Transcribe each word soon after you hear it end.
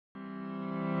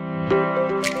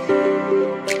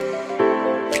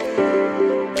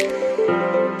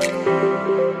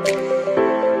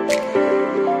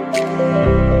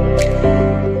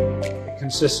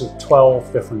consists of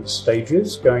 12 different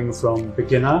stages, going from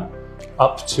beginner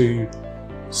up to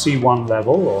C1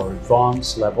 level or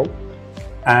advanced level.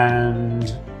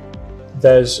 And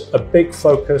there's a big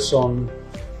focus on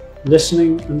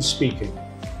listening and speaking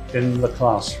in the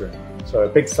classroom. So a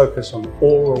big focus on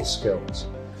oral skills.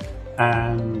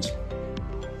 And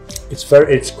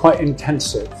it's quite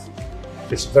intensive.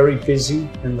 It's very busy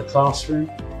in the classroom.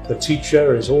 The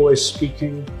teacher is always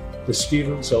speaking. The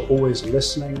students are always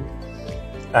listening,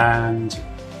 and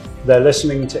they're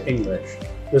listening to English.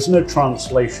 There's no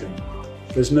translation.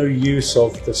 There's no use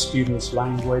of the student's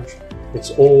language.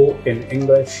 It's all in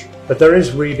English, but there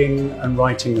is reading and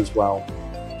writing as well.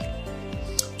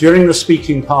 During the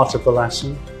speaking part of the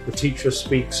lesson, the teacher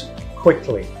speaks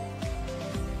quickly,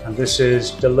 and this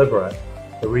is deliberate.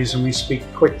 The reason we speak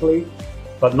quickly,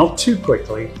 but not too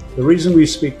quickly, the reason we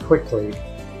speak quickly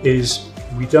is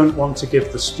we don't want to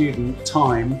give the student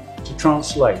time to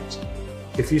translate.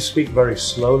 If you speak very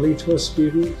slowly to a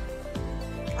student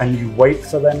and you wait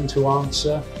for them to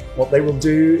answer, what they will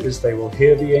do is they will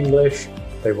hear the English,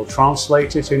 they will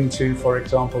translate it into, for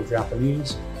example,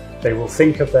 Japanese. They will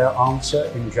think of their answer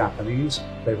in Japanese,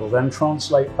 they will then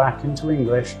translate back into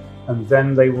English, and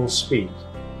then they will speak.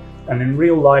 And in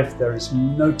real life, there is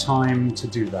no time to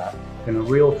do that. In a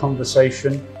real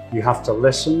conversation, you have to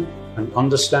listen and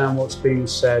understand what's being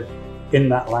said in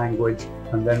that language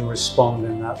and then respond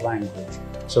in that language.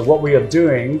 So what we are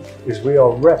doing is we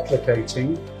are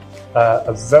replicating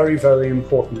a very, very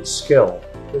important skill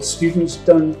that students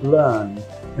don't learn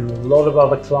in a lot of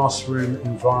other classroom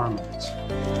environments.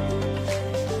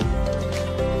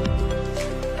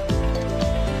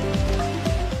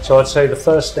 So I'd say the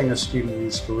first thing a student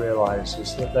needs to realize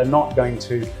is that they're not going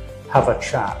to have a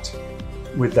chat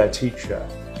with their teacher.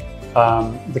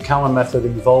 The CALLAN method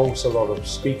involves a lot of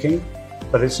speaking,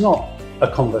 but it's not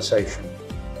a conversation.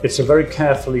 It's a very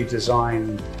carefully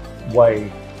designed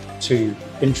way to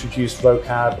introduce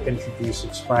vocab, introduce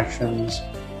expressions,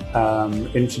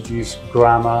 introduce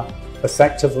grammar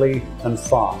effectively and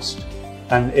fast.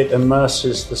 And it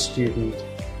immerses the student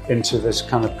into this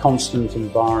kind of constant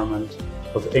environment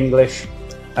of English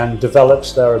and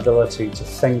develops their ability to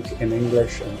think in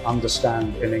English and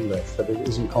understand in English, that it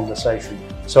isn't conversation.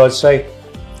 So I'd say,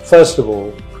 first of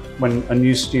all, when a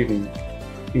new student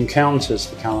encounters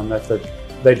the CALLAN method,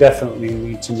 they definitely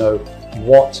need to know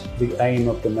what the aim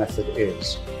of the method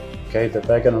is. Okay, that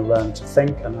they're going to learn to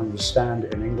think and understand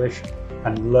in English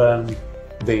and learn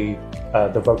the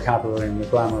vocabulary and the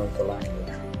grammar of the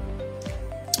language.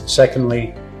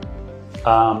 Secondly,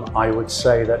 I would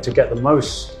say that to get the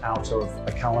most out of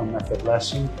a CALLAN method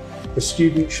lesson, the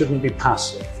student shouldn't be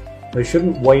passive. They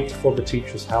shouldn't wait for the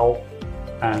teacher's help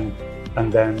and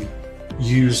then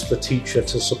use the teacher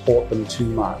to support them too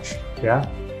much. Yeah?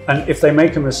 And if they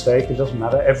make a mistake, it doesn't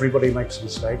matter. Everybody makes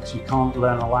mistakes. You can't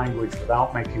learn a language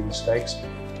without making mistakes,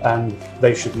 and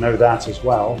they should know that as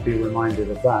well, be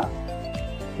reminded of that.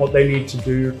 What they need to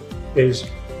do is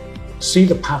see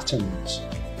the patterns.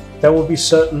 There will be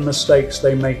certain mistakes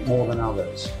they make more than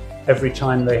others every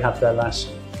time they have their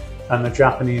lesson. And the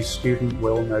Japanese student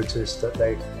will notice that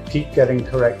they keep getting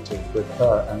corrected with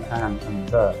her and an and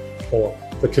the, or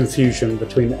the confusion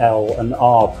between L and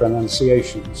R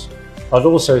pronunciations. I'd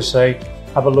also say,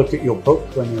 have a look at your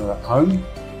book when you're at home,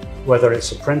 whether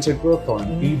it's a printed book or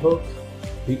an e-book.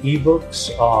 The e-books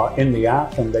are in the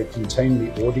app and they contain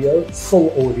the audio,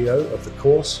 full audio of the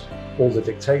course, all the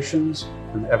dictations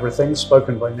and everything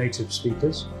spoken by native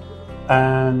speakers.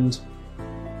 And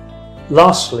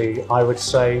lastly, I would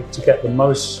say to get the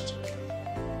most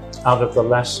out of the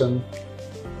lesson,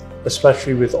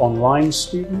 especially with online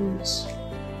students,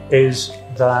 is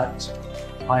that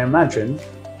I imagine,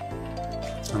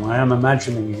 and I am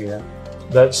imagining here,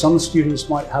 that some students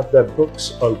might have their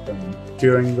books open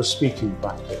during the speaking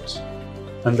practice,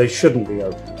 and they shouldn't be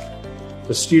open.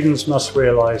 The students must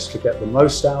realize to get the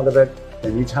most out of it,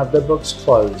 they need to have their books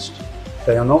closed.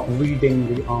 They are not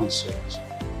reading the answers.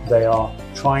 They are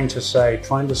trying to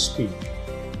speak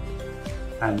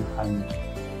and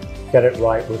get it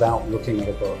right without looking at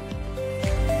a book.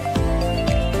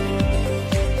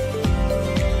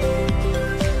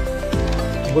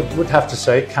 Would have to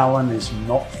say CALLAN is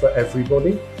not for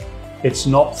everybody. It's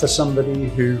not for somebody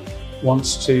who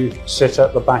wants to sit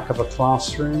at the back of a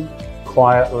classroom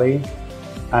quietly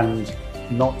and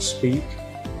not speak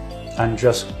and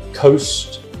just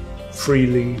coast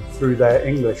freely through their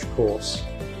English course.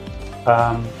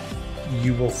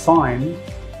 You will find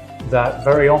that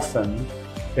very often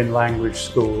in language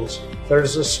schools there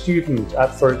is a student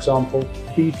at, for example,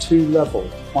 B2 level,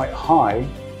 quite high,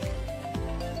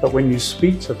 but when you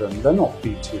speak to them, they're not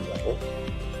B2 level.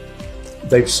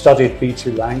 they've studied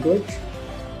B2 language,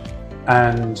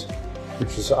 and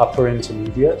which is upper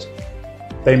intermediate.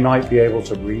 They might be able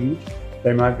to read,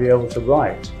 they might be able to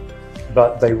write,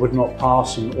 but they would not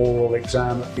pass an oral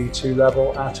exam at B2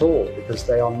 level at all because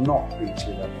they are not B2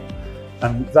 level.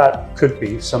 And that could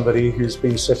be somebody who's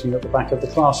been sitting at the back of the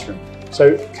classroom.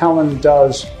 So CALLAN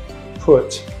does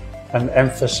put an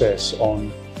emphasis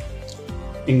on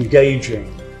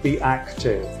engaging, be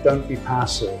active, don't be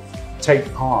passive,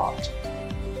 take part,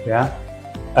 yeah?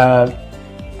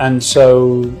 And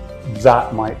so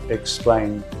that might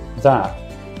explain that.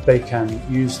 They can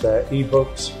use their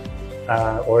ebooks,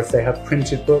 or if they have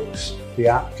printed books, the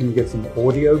app can give them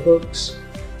audio books,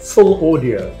 full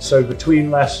audio. So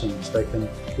between lessons, they can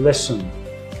listen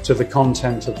to the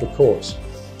content of the course.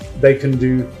 They can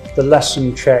do the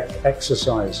lesson check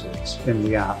exercises in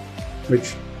the app,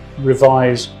 which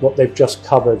revise what they've just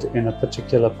covered in a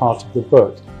particular part of the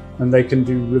book. And they can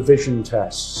do revision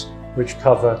tests, which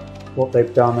cover what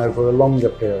they've done over a longer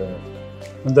period.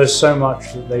 And there's so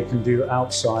much that they can do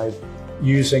outside,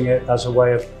 using it as a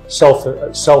way of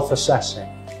self-assessing,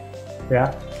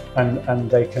 yeah? And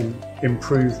they can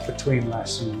improve between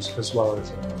lessons as well as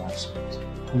in the lessons.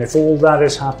 And if all that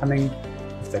is happening,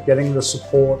 if they're getting the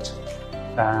support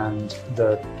and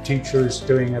the teacher is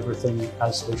doing everything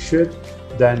as they should,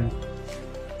 then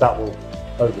that will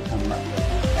overcome that.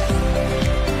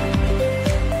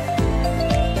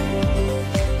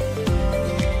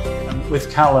 With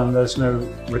CALLAN, there's no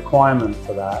requirement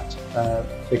for that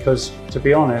because, to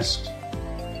be honest,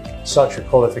 such a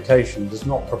qualification does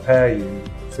not prepare you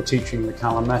for teaching the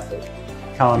CALLAN method.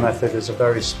 CALLAN method is a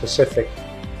very specific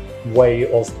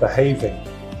way of behaving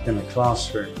in a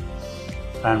classroom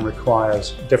and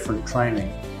requires different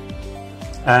training.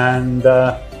 And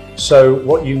so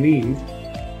what you need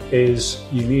is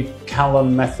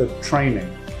CALLAN method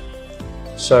training.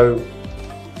 So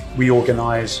we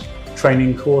organize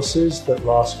training courses that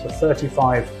last for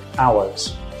 35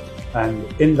 hours. And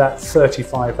in that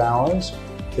 35 hours,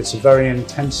 it's a very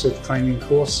intensive training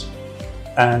course.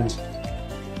 And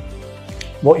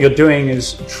what you're doing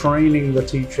is training the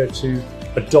teacher to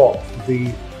adopt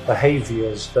the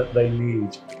behaviors that they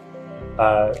need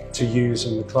to use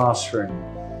in the classroom,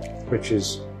 which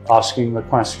is asking the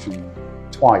question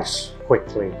twice,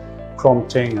 quickly,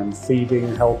 prompting and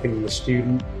feeding, helping the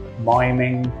student,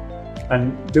 miming,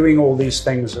 and doing all these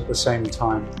things at the same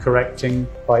time, correcting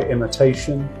by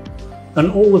imitation.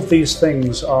 And all of these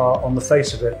things are, on the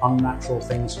face of it, unnatural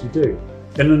things to do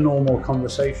in a normal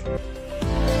conversation.